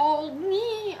get all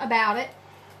me about it.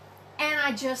 And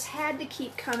I just had to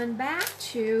keep coming back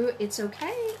to, it's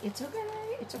okay, it's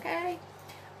okay, it's okay.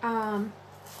 And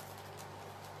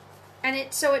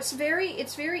so it's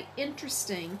very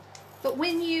interesting. But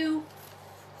when you,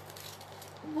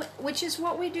 which is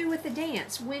what we do with the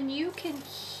dance, when you can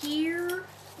hear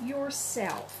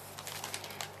yourself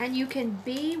and you can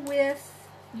be with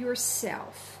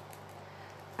yourself,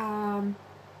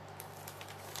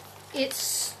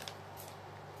 it's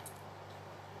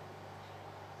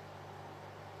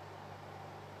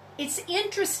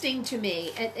interesting to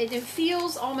me. It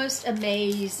feels almost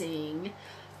amazing.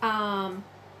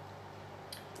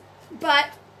 But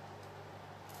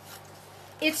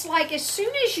it's like as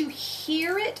soon as you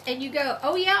hear it and you go,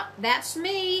 oh yeah, that's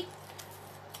me.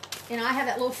 And I have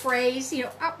that little phrase, you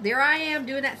know, oh, there I am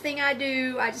doing that thing I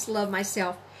do. I just love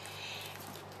myself.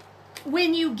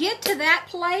 When you get to that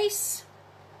place,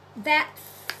 that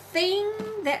thing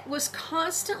that was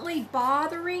constantly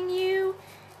bothering you,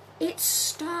 it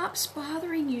stops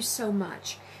bothering you so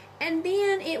much. And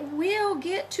then it will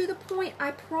get to the point,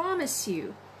 I promise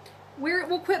you, where it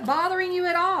will quit bothering you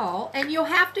at all. And you'll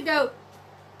have to go,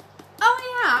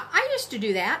 oh yeah, I used to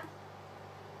do that.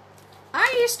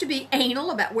 I used to be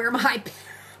anal about where my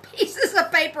pieces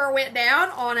of paper went down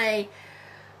on a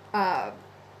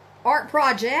art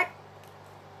project.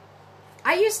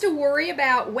 I used to worry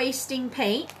about wasting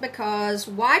paint because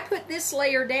why put this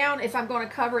layer down if I'm going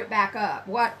to cover it back up?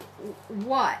 What?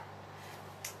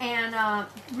 And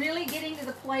really getting to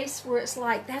the place where it's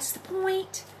like, that's the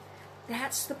point.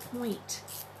 That's the point.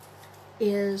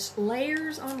 Is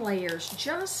layers on layers,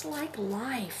 just like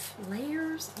life.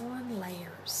 Layers on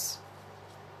layers.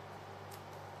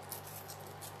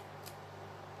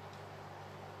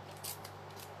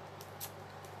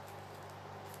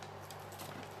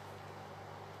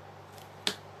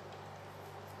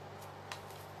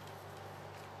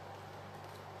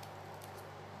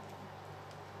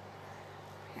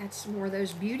 Add some more of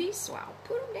those beauties, so I'll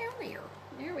put them down there.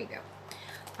 There we go.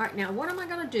 All right, now what am I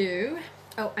going to do?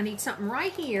 Oh, I need something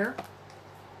right here.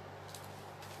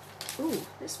 Ooh,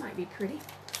 this might be pretty.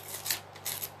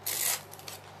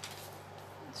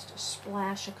 Just a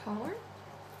splash of color.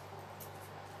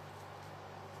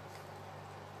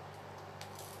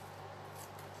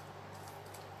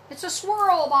 It's a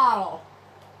swirl bottle.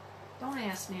 Don't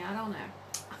ask me, I don't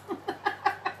know.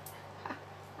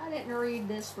 I didn't read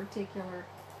this particular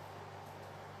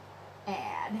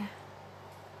ad.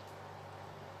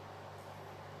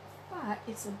 But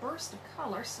it's a burst of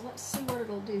color, so let's see what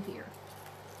it'll do here.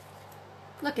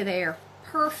 Look at there.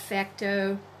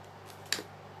 Perfecto.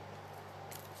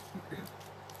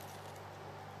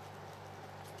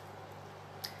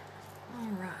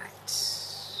 Alright.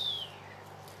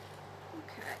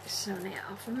 Okay, so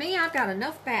now for me, I've got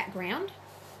enough background.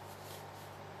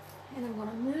 And I'm going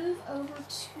to move over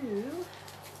to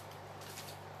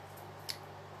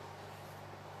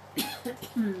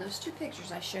those two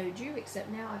pictures I showed you,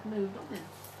 except now I've moved them and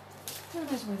who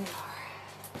knows where they are.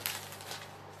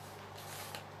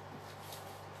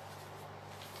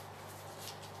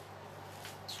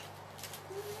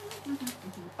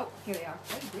 Oh, here they are.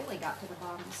 They really got to the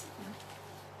bottom.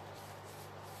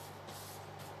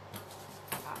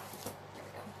 Ah, there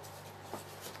we go.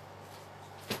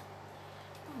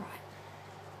 All right.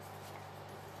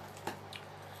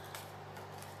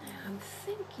 Now I'm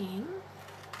thinking.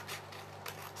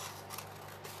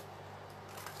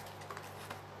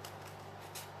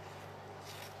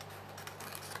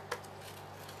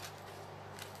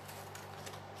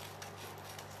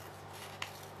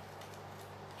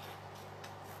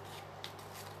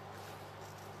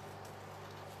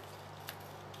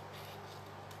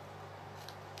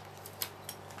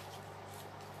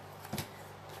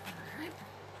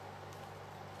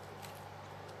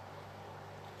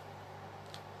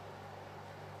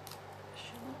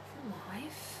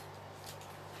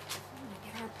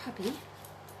 Puppy.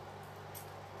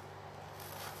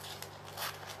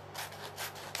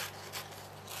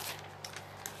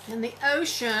 And the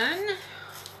ocean,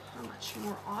 how much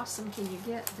more awesome can you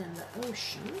get than the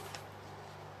ocean?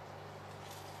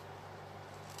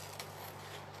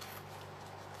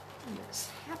 And this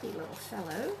happy little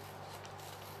fellow.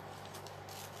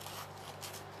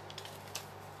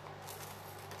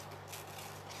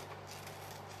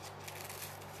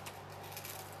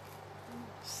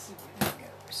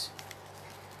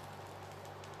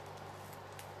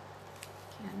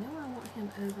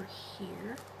 Over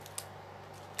here.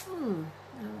 I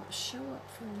won't show up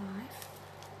for life.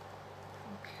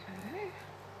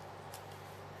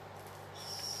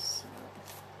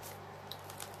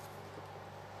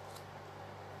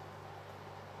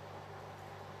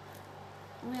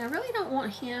 I mean, I really don't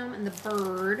want him and the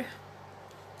bird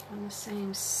on the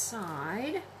same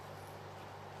side.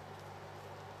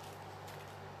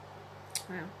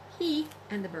 Well, he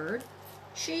and the bird,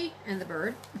 she and the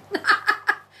bird,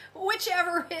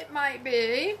 whichever it might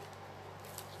be.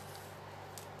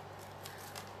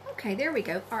 Okay, there we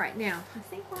go. All right, now, I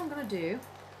think what I'm going to do,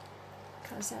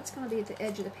 because that's going to be at the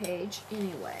edge of the page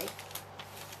anyway,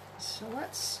 so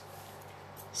let's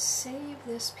save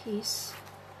this piece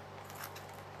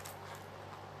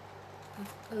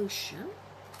of ocean.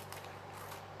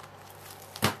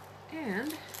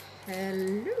 And,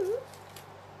 hello.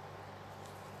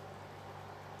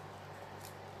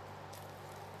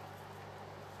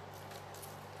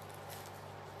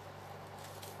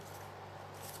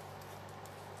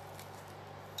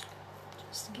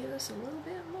 Just to give us a little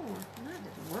bit more. And that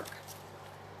didn't work.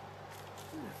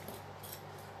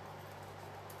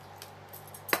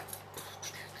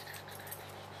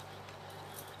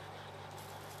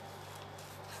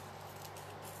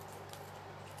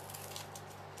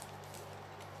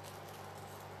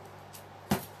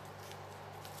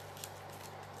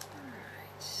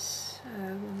 Alright, so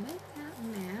we'll make that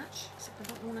match, except I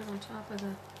don't want it on top of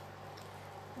the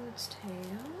bird's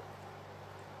tail.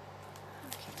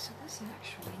 Okay, so this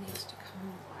actually needs to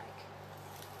come like,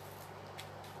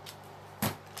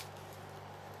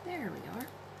 there we are.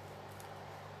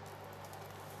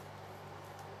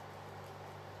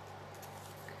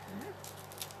 Okay.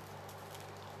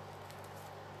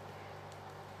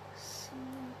 So,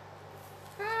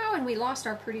 oh, and we lost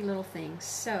our pretty little thing.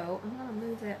 So I'm going to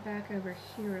move that back over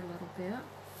here a little bit.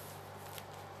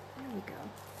 There we go.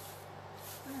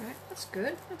 Alright, that's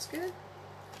good. That's good.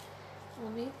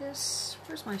 We'll need this.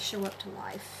 Where's my show up to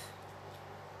life?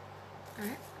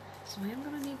 Alright, so I am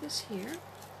going to need this here.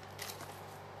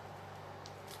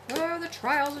 Oh, the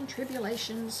trials and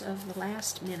tribulations of the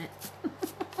last minute.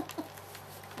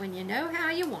 When you know how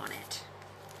you want it.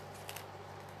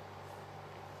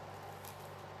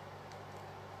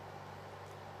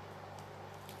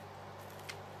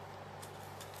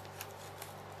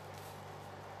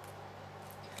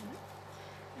 Okay.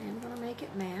 I am going to make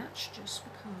it match just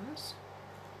because.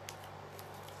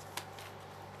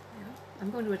 Yeah,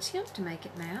 I'm going to attempt to make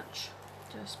it match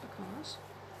just because.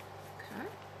 Okay.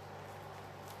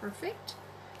 Perfect.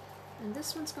 And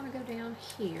this one's going to go down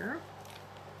here.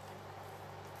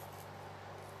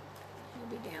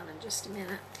 He'll be down in just a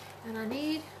minute. And I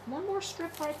need one more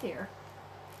strip right there.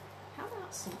 How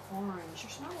about some orange?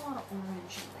 There's not a lot of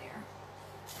orange in there.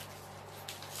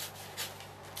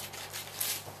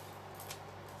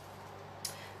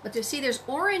 But you see, there's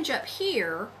orange up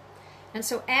here, and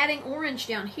so adding orange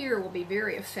down here will be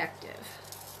very effective.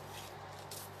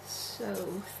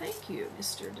 So, thank you,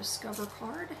 Mr. Discover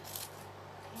Card.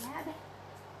 Add.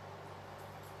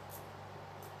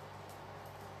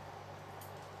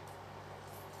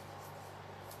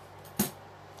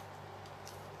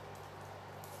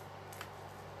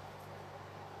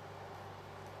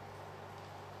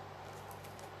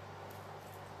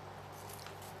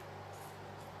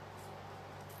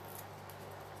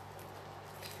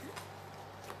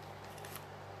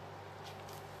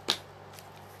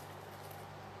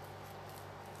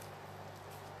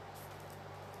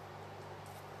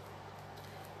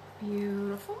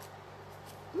 Beautiful.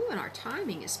 Ooh, and our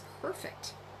timing is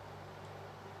perfect.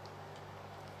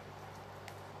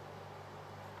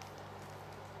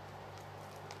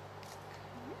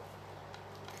 Okay.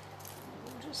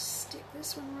 We'll just stick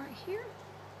this one right here.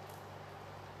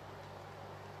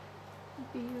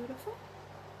 Beautiful.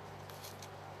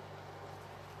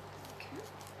 Okay.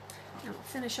 Now we'll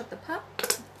finish up the pup.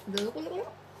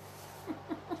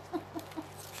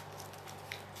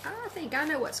 I think I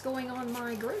know what's going on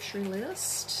my grocery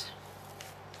list.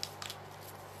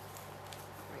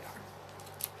 Here we are.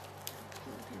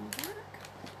 Pull him back.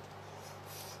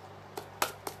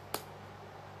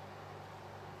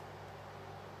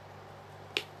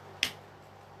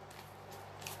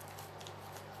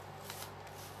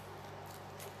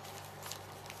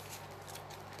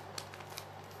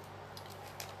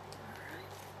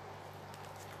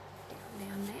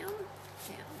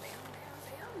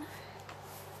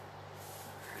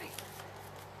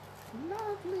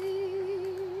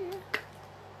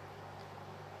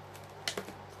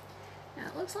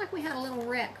 Looks like we had a little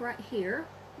wreck right here,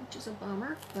 which is a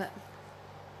bummer, but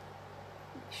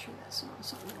make sure that's not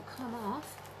something that'll come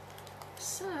off.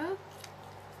 So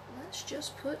let's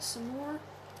just put some more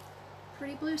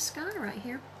pretty blue sky right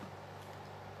here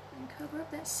and cover up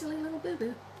that silly little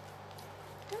boo-boo.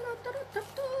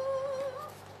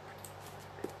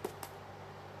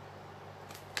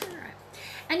 Alright.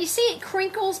 And you see it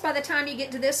crinkles by the time you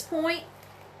get to this point.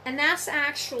 And that's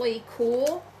actually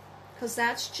cool because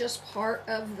that's just part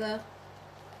of the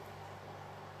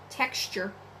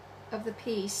texture of the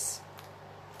piece.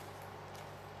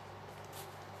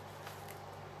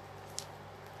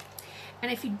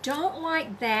 And if you don't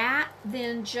like that,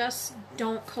 then just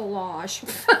don't collage.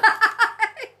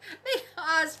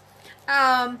 Because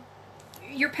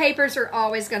your papers are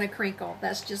always going to crinkle.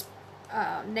 That's just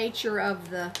nature of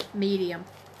the medium.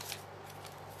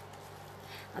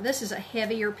 Now, this is a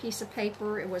heavier piece of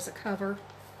paper. It was a cover.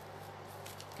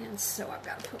 And so I've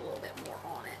got to put a little bit more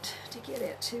on it to get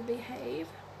it to behave.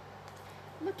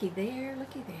 Looky there,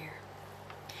 looky there.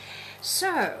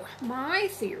 So, my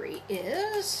theory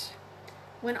is,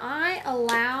 when I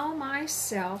allow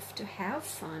myself to have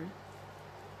fun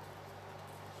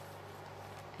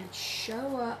and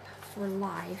show up for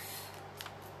life,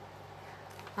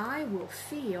 I will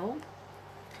feel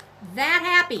that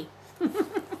happy.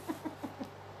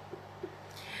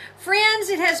 Friends,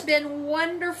 it has been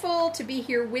wonderful to be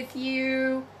here with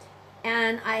you,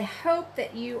 and I hope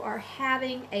that you are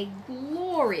having a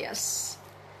glorious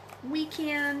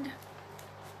weekend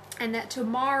and that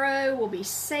tomorrow will be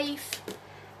safe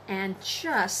and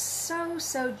just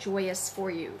so joyous for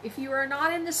you. If you are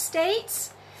not in the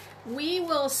States, we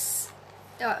will,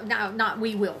 no, not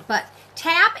we will, but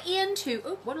tap into,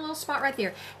 oh, one little spot right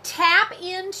there. Tap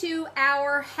into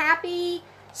our happy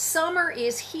summer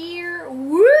is here,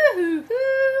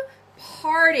 woo-hoo-hoo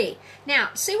party. Now,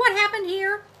 see what happened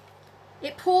here?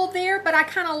 It pulled there, but I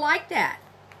kind of like that.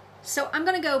 So I'm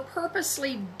going to go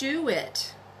purposely do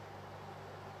it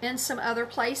in some other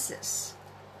places.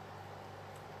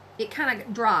 It kind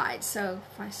of dried, so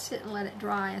if I sit and let it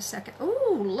dry a second.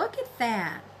 Ooh, look at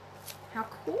that. How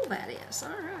cool that is. All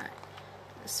right.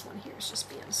 This one here is just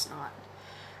being snot.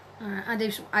 All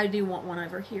right, I do want one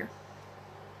over here.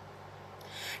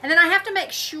 And then I have to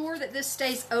make sure that this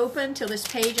stays open till this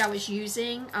page I was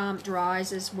using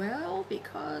dries as well,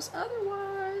 because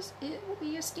otherwise it will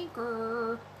be a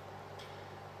stinker.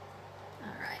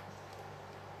 All right.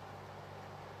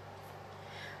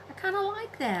 I kind of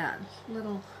like that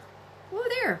little,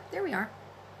 oh, there we are.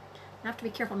 I have to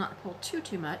be careful not to pull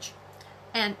too much.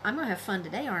 And I'm going to have fun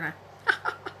today, aren't I?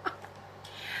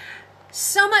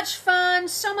 So much fun,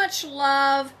 so much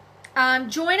love.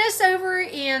 Join us over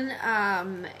in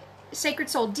Sacred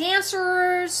Soul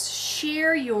Dancers.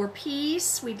 Share your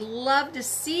piece. We'd love to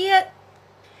see it.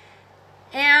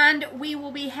 And we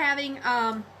will be having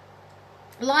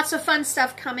lots of fun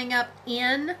stuff coming up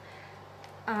in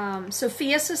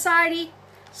Sophia Society.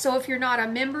 So if you're not a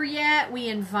member yet, we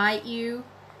invite you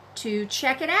to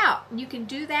check it out. You can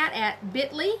do that at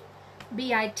bit.ly,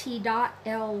 bit.ly/join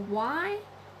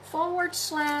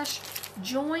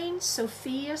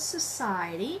Sophia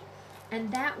Society,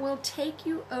 and that will take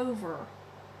you over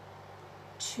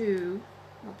to,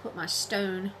 I'll put my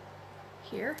stone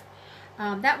here,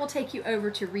 that will take you over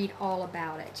to read all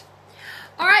about it.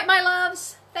 All right, my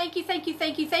loves, thank you, thank you,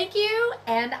 thank you, thank you,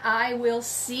 and I will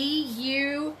see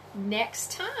you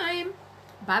next time.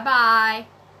 Bye-bye.